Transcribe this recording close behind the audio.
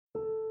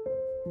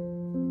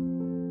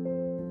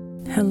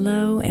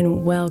Hello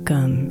and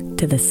welcome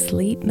to the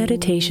Sleep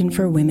Meditation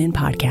for Women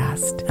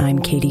podcast. I'm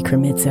Katie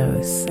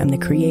Kremitzos. I'm the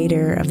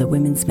creator of the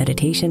Women's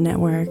Meditation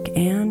Network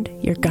and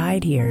your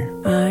guide here.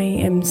 I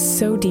am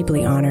so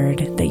deeply honored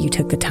that you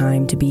took the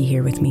time to be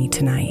here with me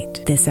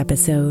tonight. This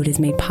episode is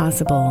made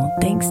possible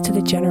thanks to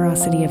the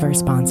generosity of our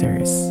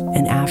sponsors.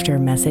 And after a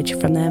message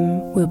from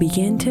them, we'll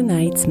begin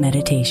tonight's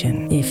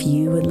meditation. If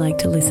you would like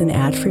to listen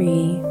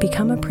ad-free,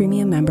 become a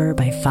premium member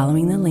by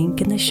following the link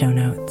in the show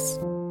notes.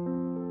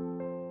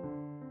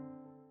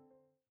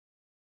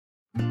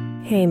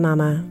 Hey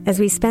Mama, as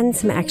we spend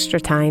some extra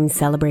time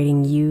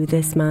celebrating you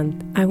this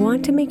month, I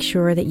want to make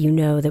sure that you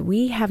know that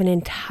we have an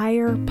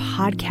entire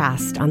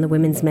podcast on the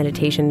Women's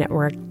Meditation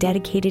Network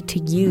dedicated to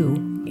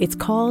you. It's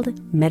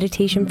called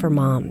Meditation for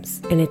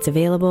Moms, and it's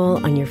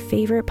available on your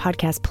favorite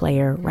podcast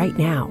player right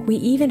now. We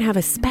even have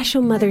a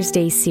special Mother's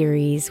Day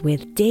series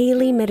with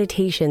daily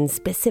meditations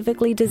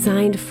specifically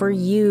designed for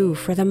you,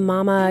 for the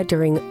mama,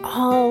 during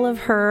all of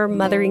her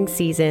mothering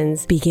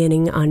seasons,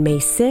 beginning on May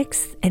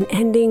 6th and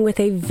ending with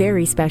a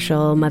very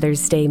special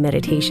Mother's Day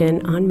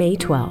meditation on May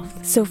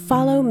 12th. So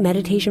follow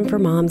Meditation for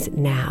Moms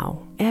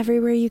now,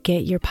 everywhere you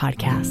get your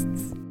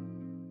podcasts.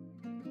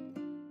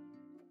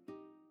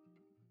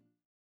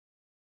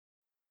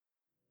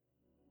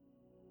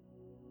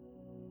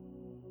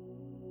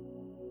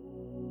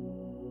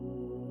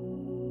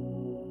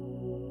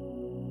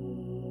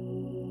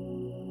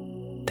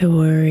 The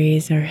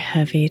worries are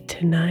heavy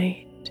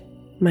tonight,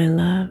 my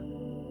love.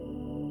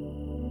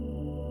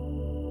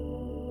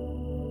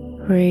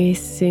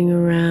 Racing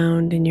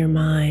around in your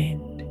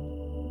mind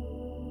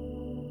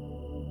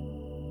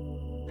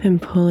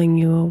and pulling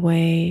you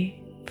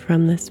away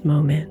from this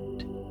moment.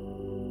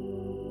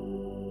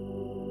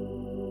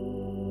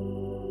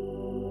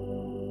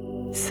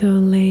 So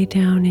lay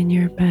down in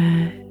your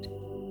bed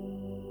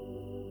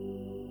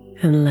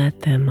and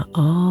let them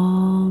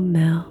all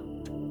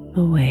melt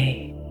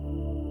away.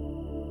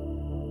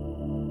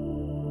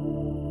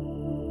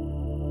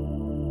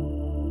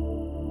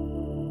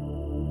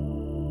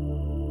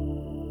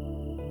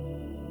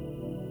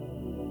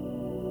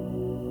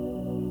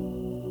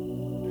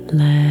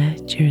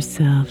 Let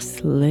yourself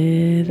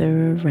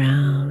slither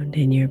around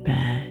in your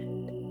bed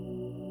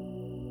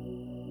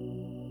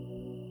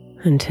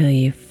until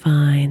you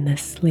find the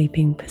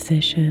sleeping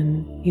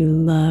position you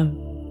love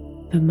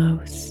the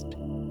most.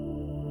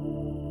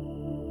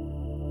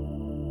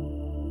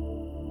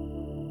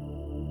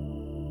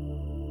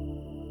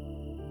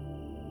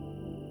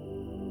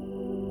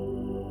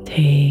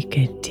 Take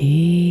a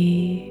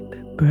deep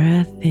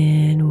breath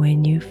in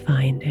when you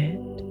find it.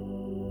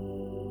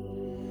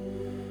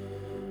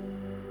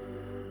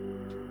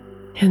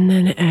 And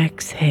then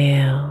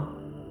exhale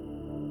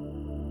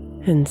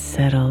and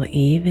settle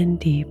even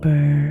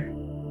deeper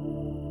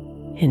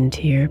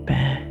into your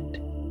bed.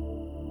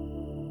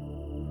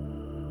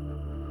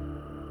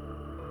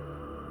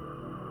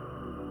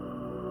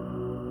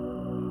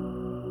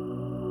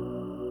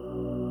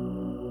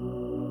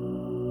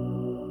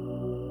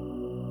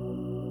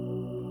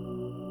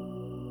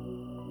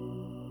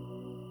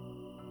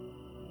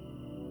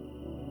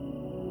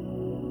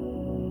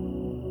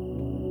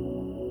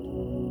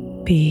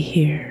 Be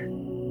here.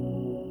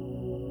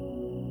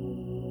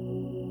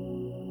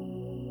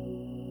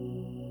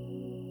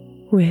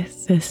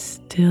 With the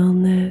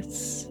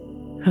stillness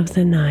of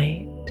the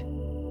night.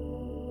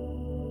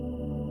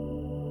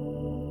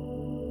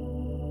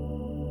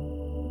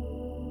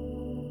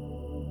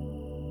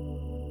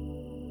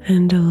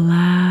 And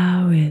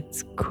allow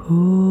its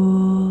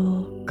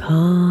cool,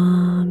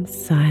 calm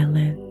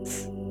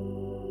silence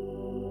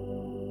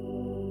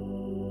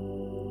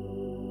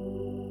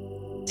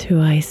to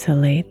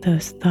isolate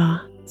those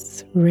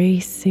thoughts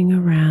racing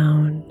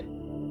around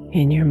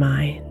in your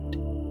mind.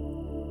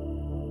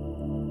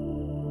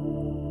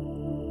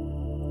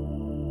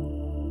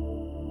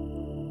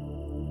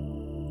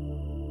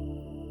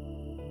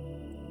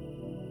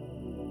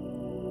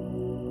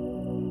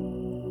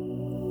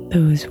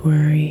 Those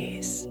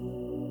worries,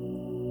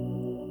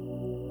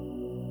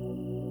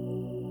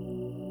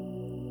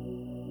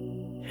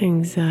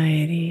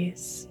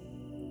 anxieties,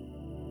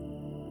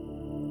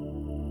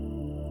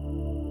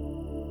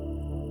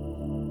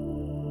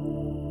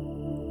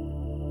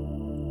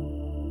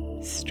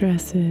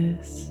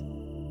 stresses,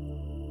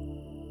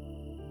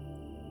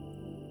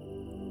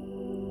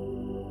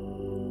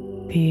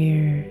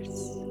 fears,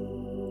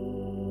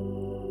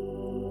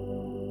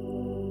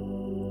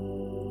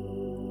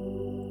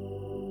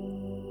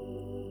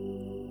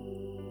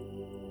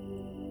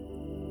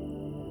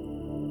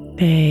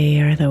 they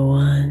are the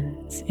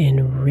ones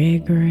in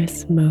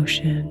rigorous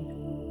motion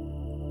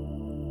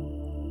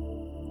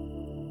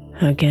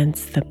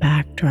against the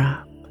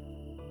backdrop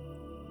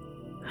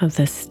of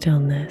the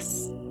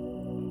stillness.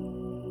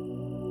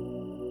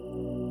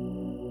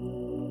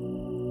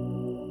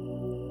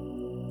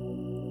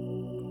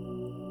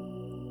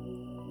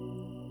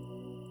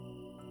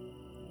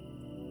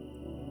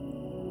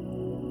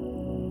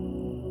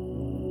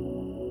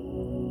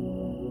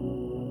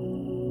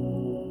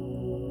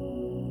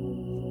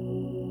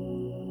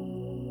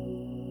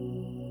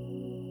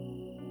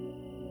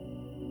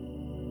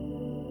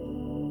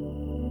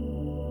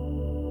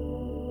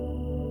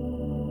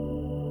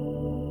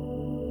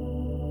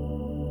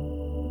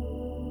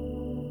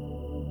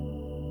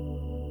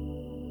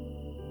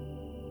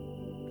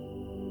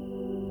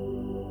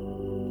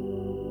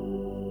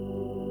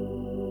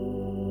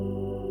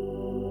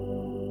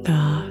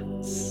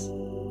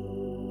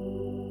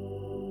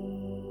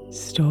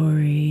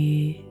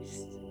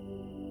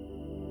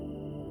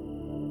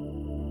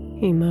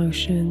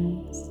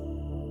 emotions.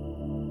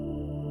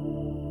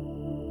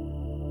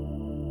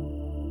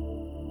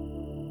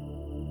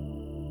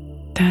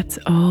 That's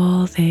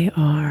all they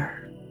are.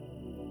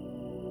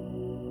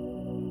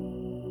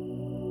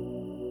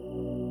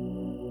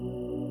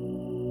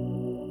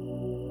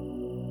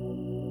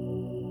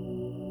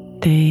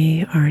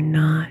 They are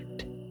not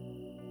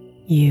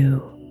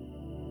you.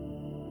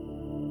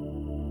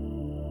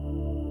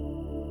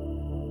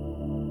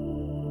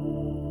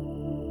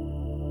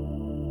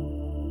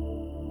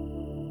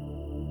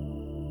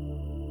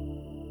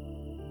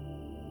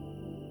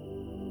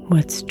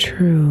 What's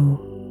true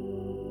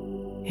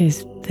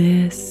is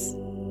this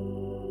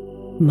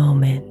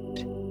moment.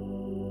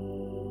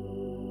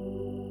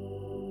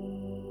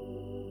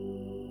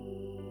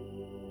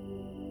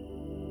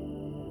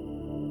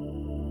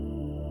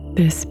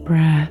 This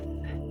breath.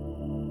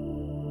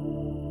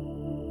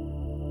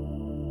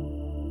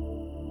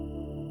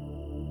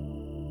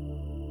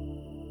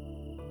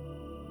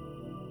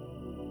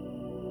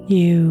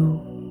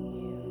 You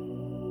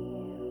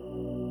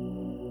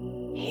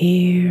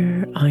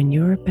here on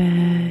your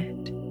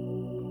bed,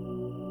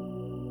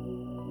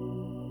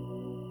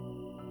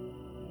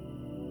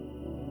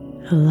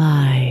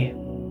 alive,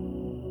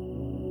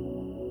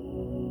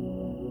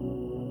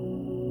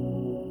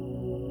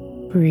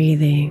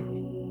 breathing,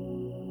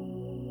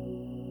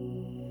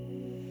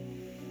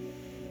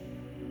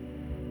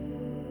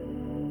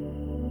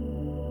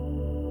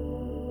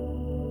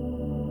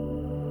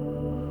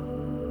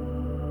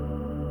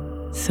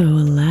 so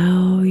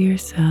allow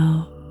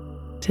yourself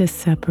to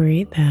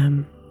separate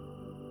them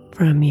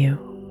from you.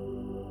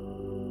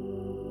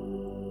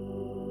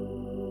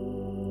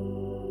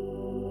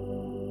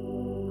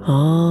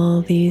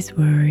 All these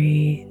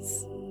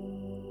worries,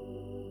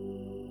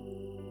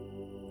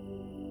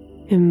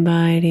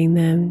 inviting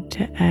them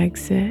to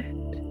exit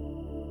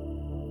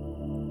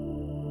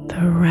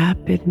the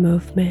rapid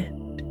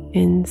movement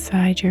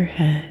inside your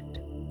head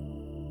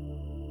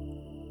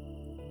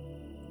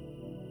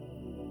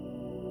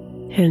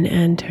and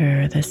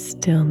enter the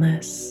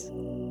stillness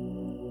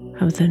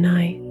of the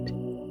night.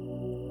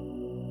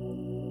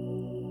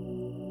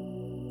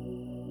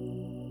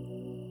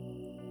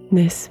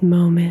 This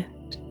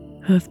moment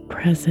of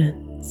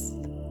presence.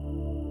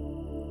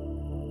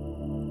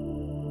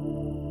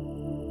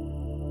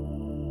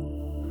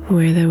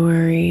 Where the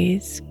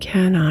worries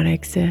cannot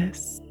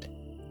exist.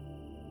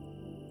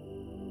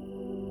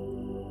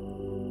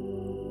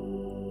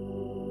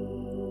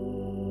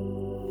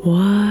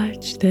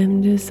 Watch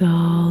them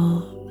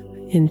dissolve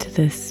into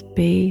the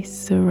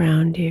space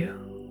around you.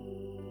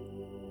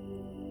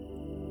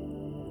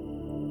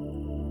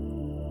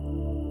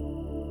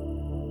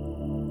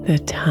 The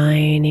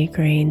tiny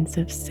grains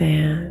of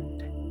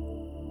sand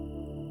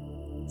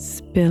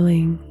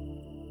spilling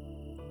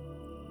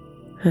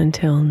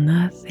until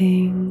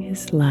nothing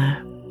is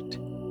left.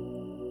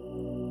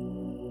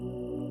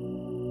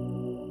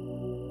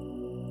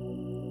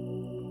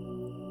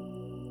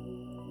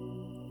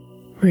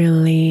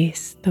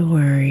 Release the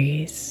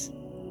worries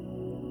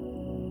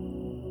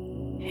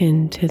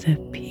into the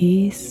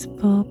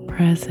peaceful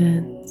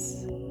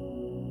presence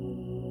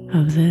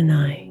of the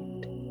night.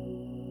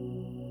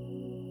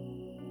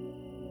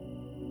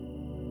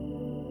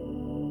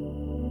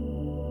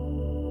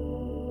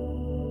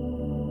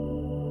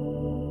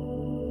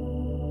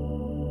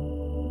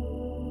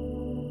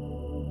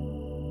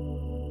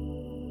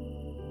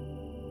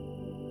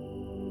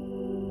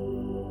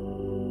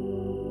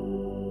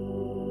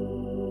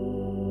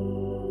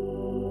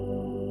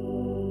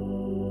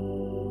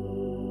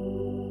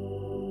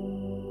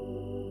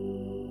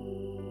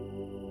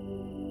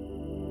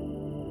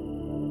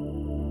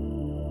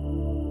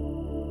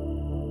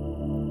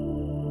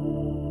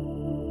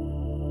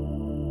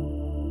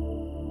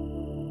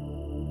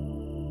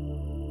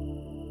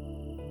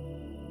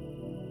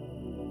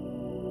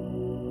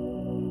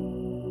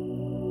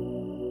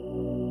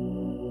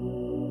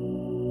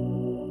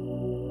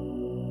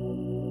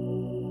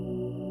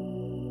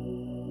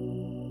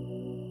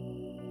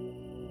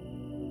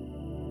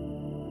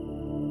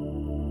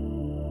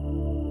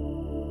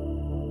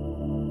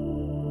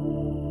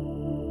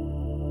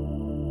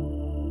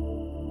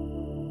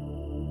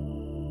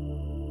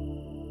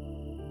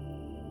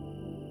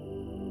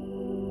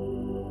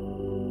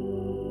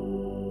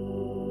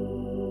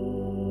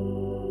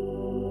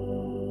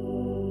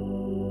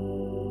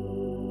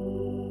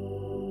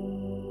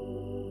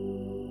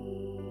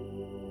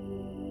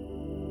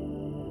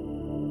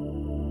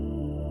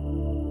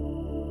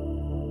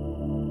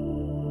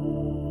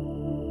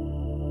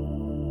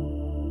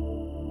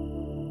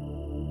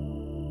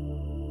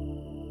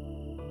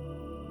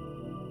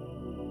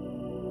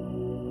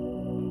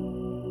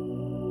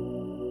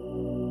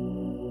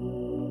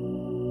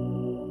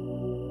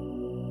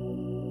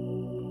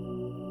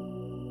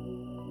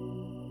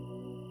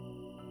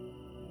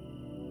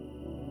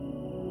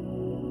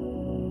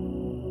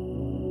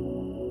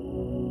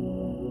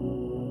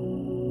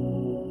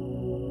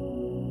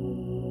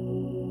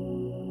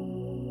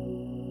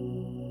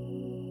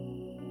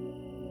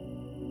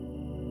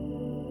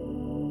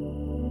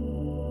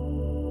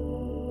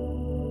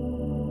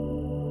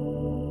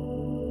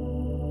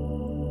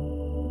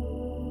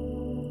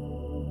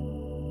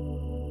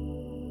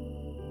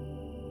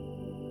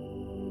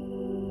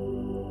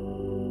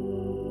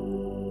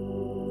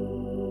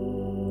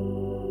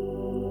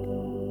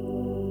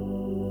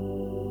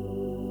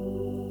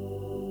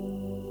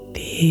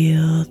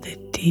 Feel the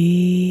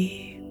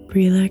deep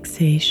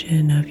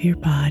relaxation of your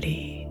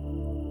body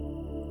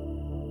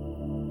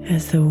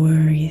as the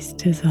worries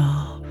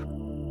dissolve.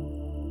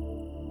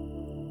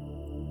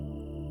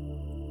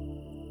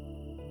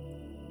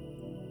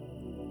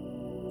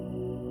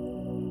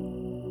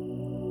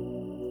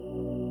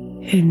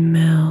 It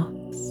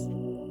melts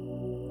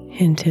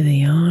into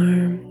the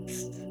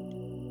arms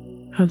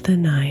of the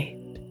night.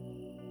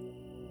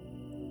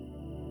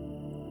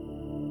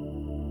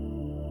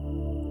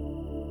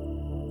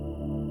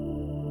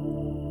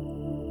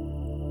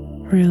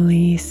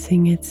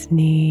 Releasing its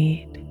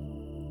need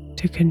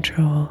to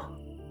control.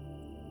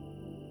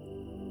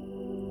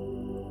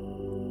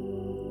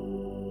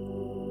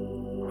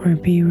 Or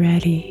be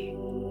ready.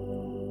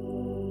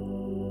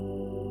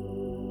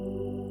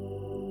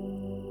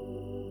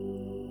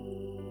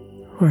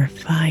 Or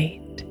fight.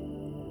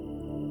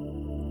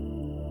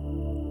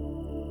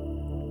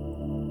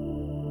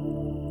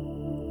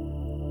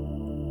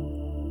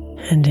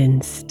 And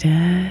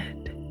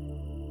instead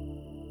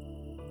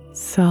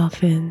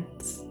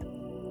softens,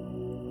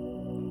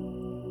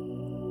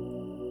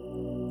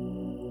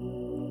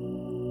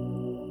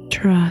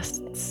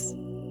 trusts,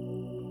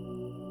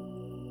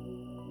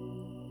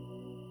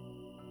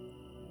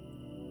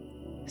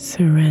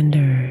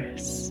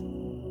 surrenders,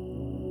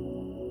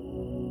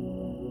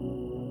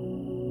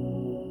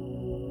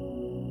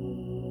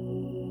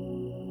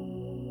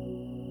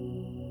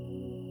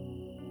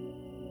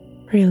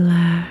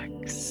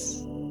 relax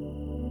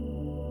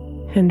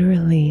and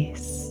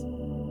release.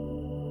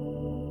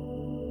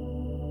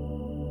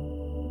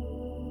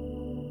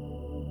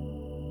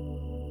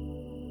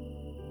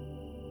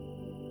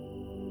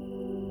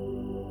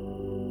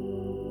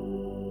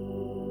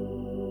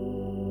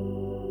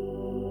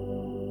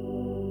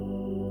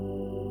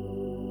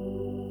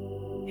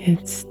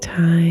 It's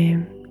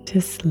time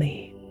to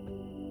sleep.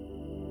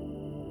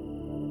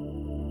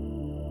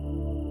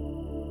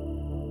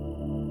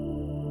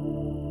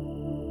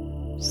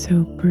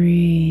 So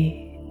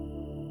breathe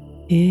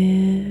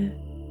in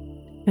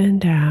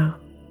and out,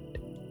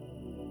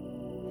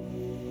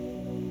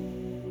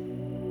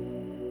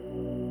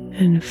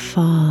 and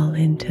fall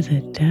into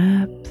the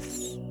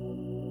depths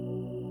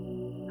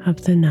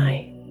of the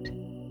night.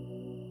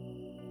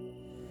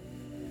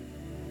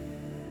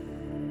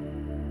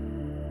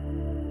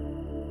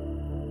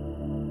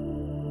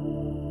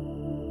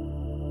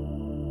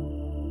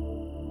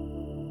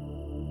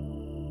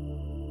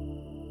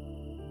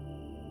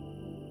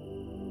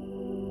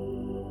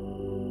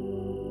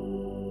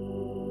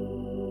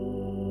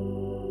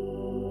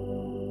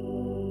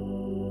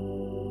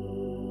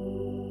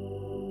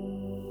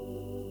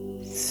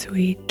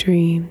 Sweet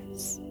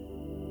dreams,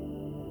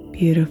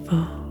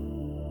 beautiful.